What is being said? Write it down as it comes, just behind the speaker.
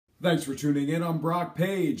Thanks for tuning in. I'm Brock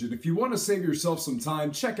Page, and if you want to save yourself some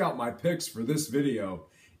time, check out my picks for this video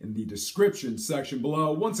in the description section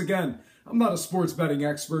below. Once again, I'm not a sports betting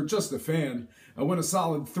expert, just a fan. I went a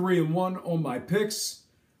solid 3-1 on my picks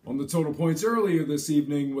on the total points earlier this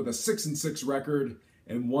evening with a 6-6 record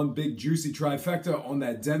and one big juicy trifecta on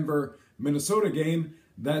that Denver-Minnesota game.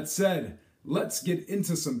 That said, let's get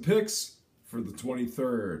into some picks for the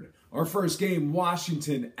 23rd. Our first game,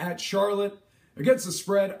 Washington at Charlotte. Against the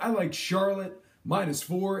spread, I like Charlotte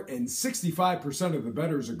 -4, and 65% of the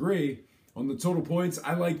bettors agree. On the total points,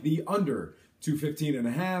 I like the under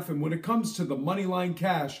 215.5. And when it comes to the money line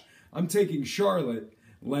cash, I'm taking Charlotte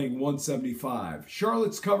laying 175.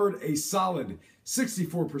 Charlotte's covered a solid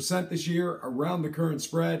 64% this year around the current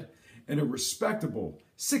spread and a respectable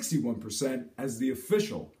 61% as the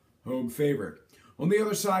official home favorite. On the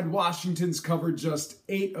other side, Washington's covered just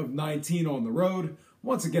 8 of 19 on the road.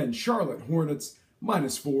 Once again, Charlotte Hornets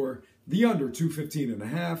 -4, the under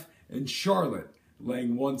 215.5, and Charlotte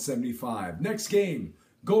laying 175. Next game,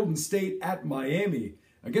 Golden State at Miami.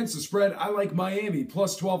 Against the spread, I like Miami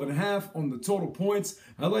 +12.5 on the total points.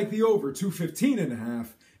 I like the over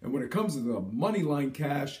 215.5. And when it comes to the money line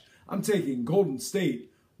cash, I'm taking Golden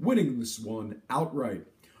State winning this one outright.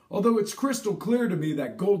 Although it's crystal clear to me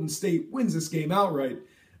that Golden State wins this game outright,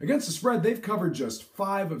 against the spread, they've covered just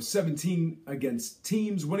 5 of 17 against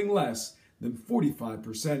teams winning less than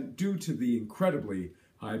 45% due to the incredibly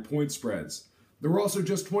high point spreads. They were also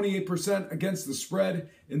just 28% against the spread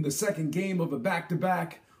in the second game of a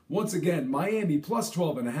back-to-back. Once again, Miami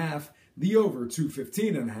 +12.5, the over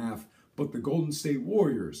 215.5, but the Golden State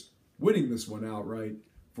Warriors winning this one outright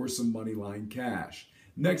for some money line cash.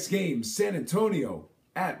 Next game, San Antonio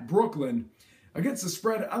at Brooklyn. Against the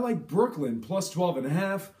spread, I like Brooklyn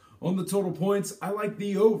 +12.5. On the total points, I like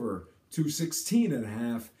the over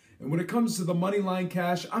 216.5. And when it comes to the money line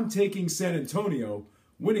cash, I'm taking San Antonio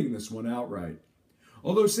winning this one outright.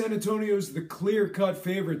 Although San Antonio is the clear-cut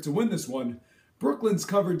favorite to win this one, Brooklyn's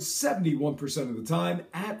covered 71% of the time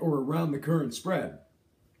at or around the current spread.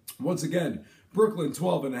 Once again, Brooklyn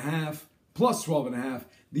 +12.5,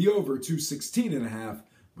 the over 216.5,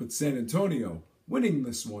 but San Antonio winning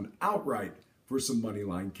this one outright for some money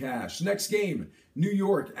line cash. Next game, New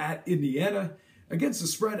York at Indiana. Against the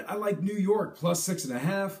spread, I like New York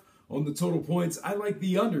 +6.5. On the total points, I like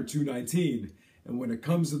the under 219. And when it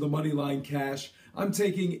comes to the money line cash, I'm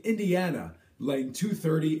taking Indiana laying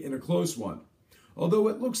 230 in a close one. Although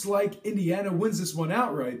it looks like Indiana wins this one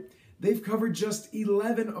outright, they've covered just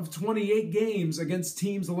 11 of 28 games against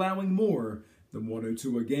teams allowing more than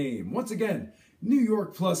 102 a game. Once again, New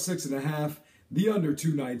York +6.5, the under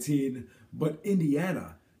 219, but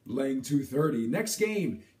Indiana laying 230. Next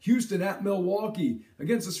game, Houston at Milwaukee.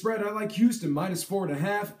 Against the spread, I like Houston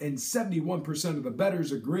 -4.5, and 71% of the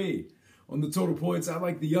bettors agree. On the total points, I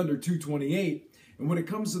like the under 228. And when it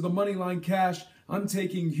comes to the money line cash, I'm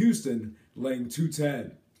taking Houston laying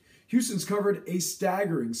 210. Houston's covered a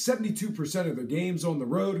staggering 72% of their games on the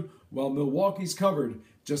road, while Milwaukee's covered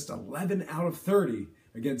just 11 out of 30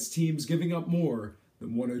 against teams giving up more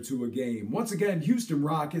than 102 a game. Once again, Houston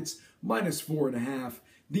Rockets -4.5,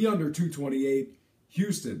 the under 228,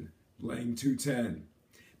 Houston laying 210.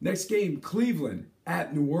 Next game, Cleveland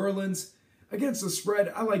at New Orleans. Against the spread,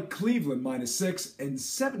 I like Cleveland -6, and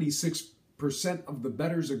 76% of the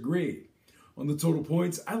bettors agree. On the total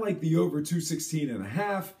points, I like the over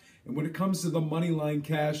 216.5, and when it comes to the money line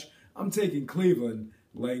cash, I'm taking Cleveland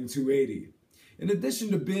laying 280. In addition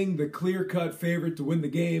to being the clear-cut favorite to win the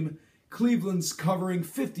game, Cleveland's covering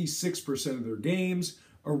 56% of their games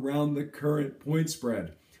around the current point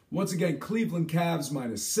spread. Once again, Cleveland Cavs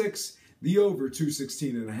 -6, the over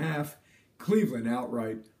 216.5, Cleveland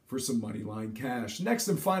outright for some money line cash. Next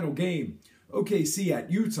and final game, OKC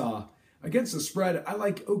at Utah. Against the spread, I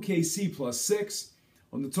like OKC +6.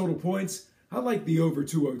 On the total points, I like the over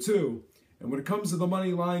 202. And when it comes to the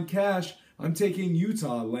money line cash, I'm taking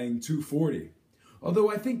Utah laying 240.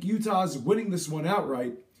 Although I think Utah's winning this one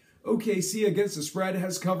outright, OKC against the spread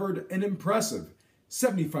has covered an impressive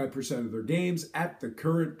 75% of their games at the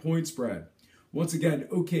current point spread. Once again,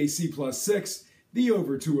 OKC +6, the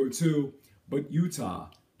over 202, but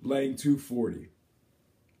Utah laying 240.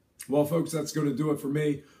 Well, folks, that's going to do it for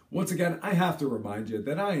me. Once again, I have to remind you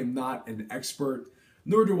that I am not an expert,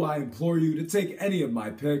 nor do I implore you to take any of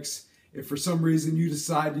my picks. If for some reason you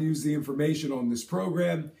decide to use the information on this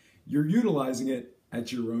program, you're utilizing it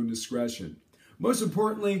at your own discretion. Most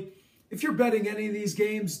importantly, if you're betting any of these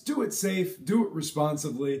games, do it safe, do it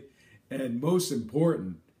responsibly, and most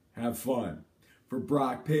important, have fun. For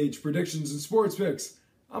Brock Page Predictions and Sports Picks,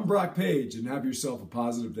 I'm Brock Page, and have yourself a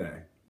positive day.